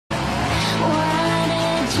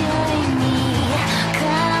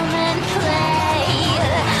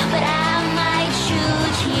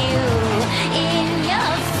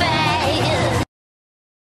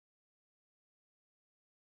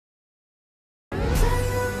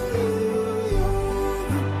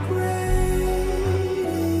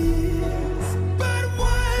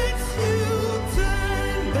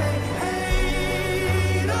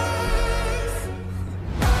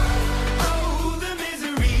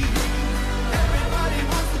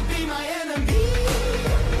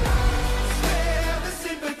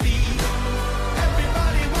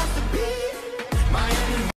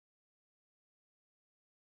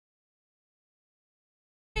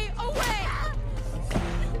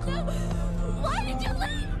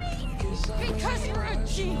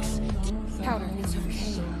Jinx! Powder, it's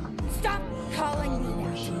okay. Stop calling me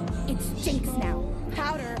that. It's Jinx now.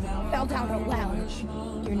 Powder fell down a well.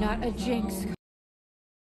 You're not a Jinx.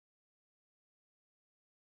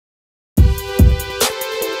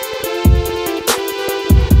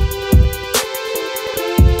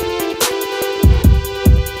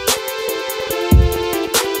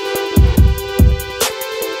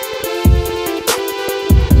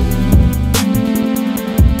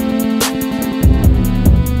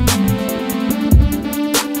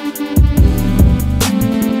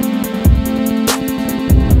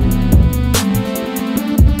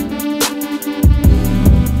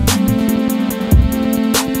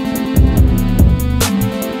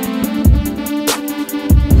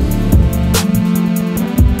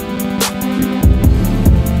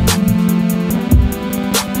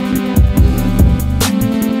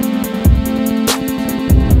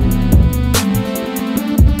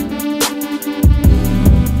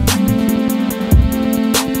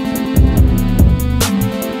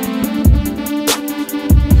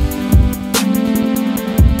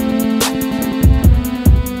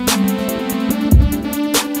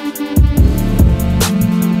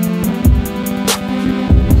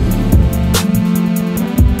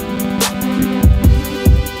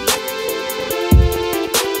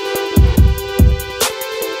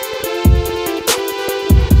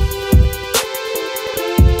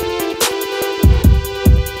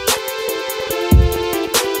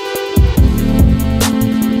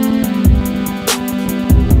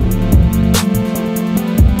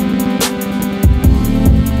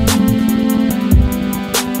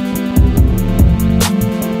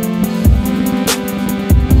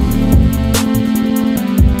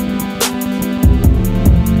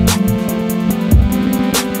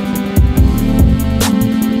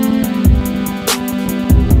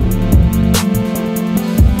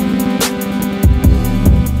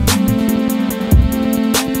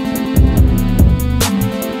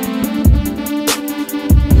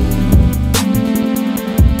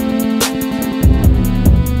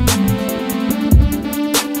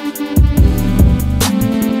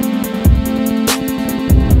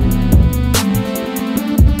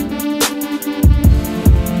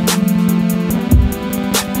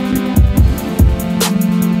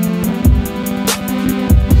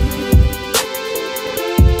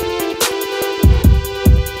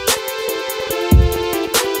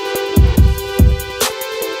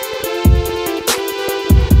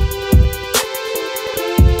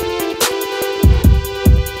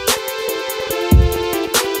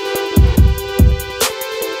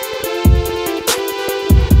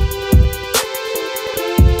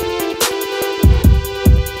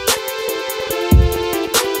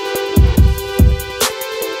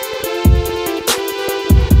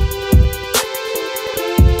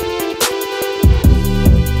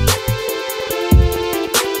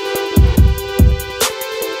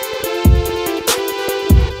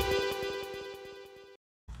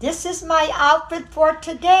 This is my outfit for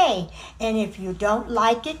today, and if you don't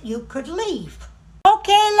like it, you could leave.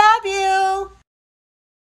 Okay, love you.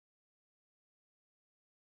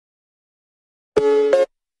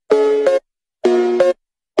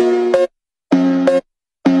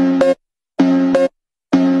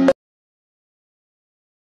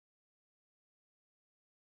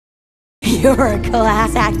 You're a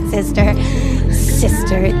class act, sister.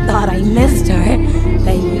 Sister thought I missed her,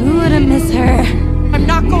 but you wouldn't miss her. I'm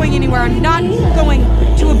not going anywhere. I'm not going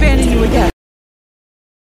to abandon you again.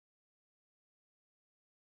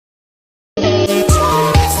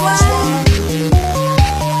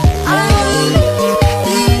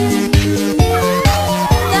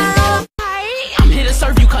 I'm here to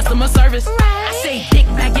serve you customer service. I say dick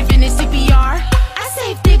back giving it CPR. I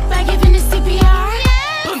say dick back giving it CPR.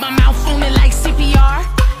 Put my mouth on it like CPR.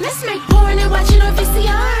 Let's make porn and watch it on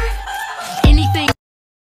VCR. Anything.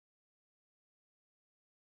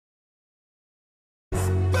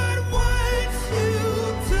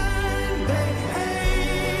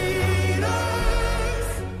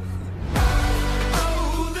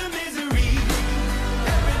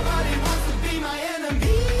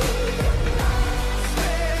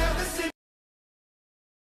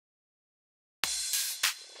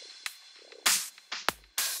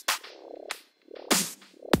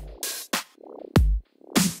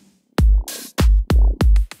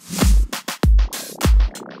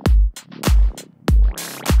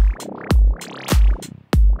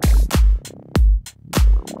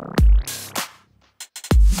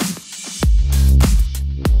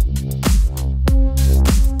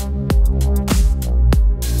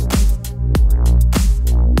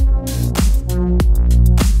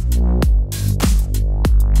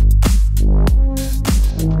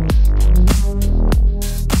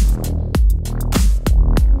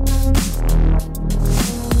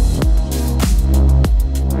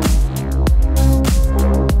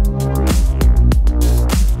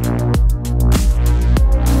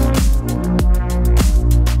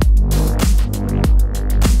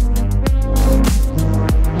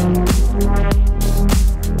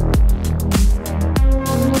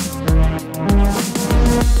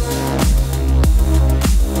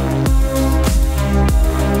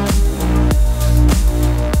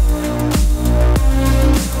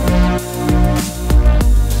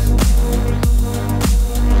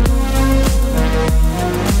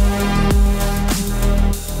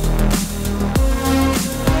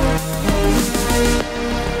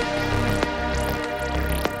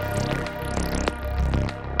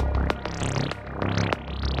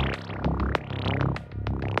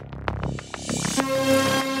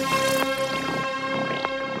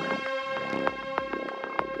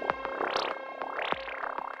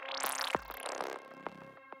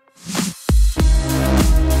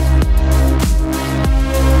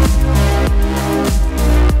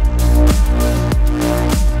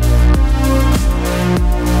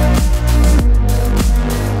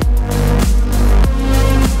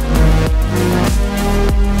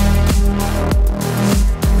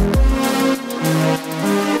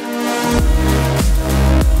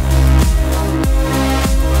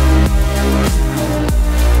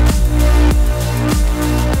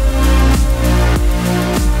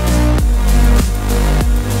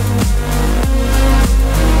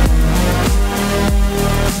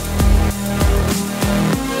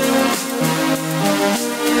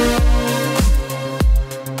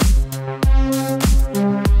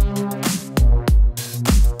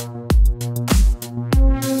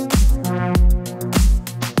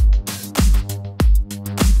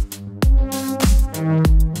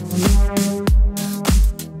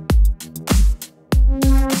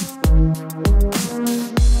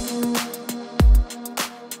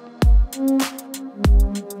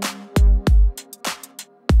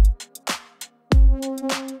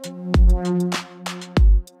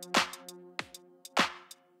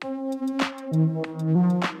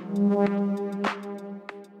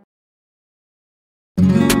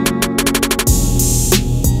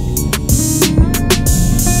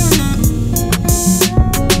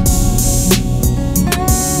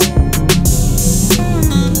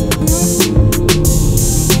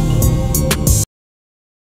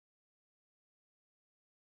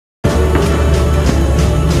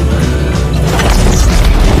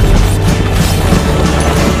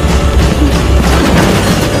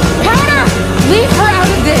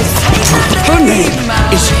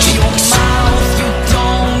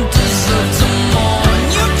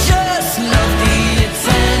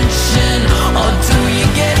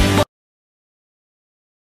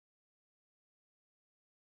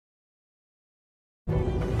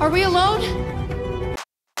 Are we alone?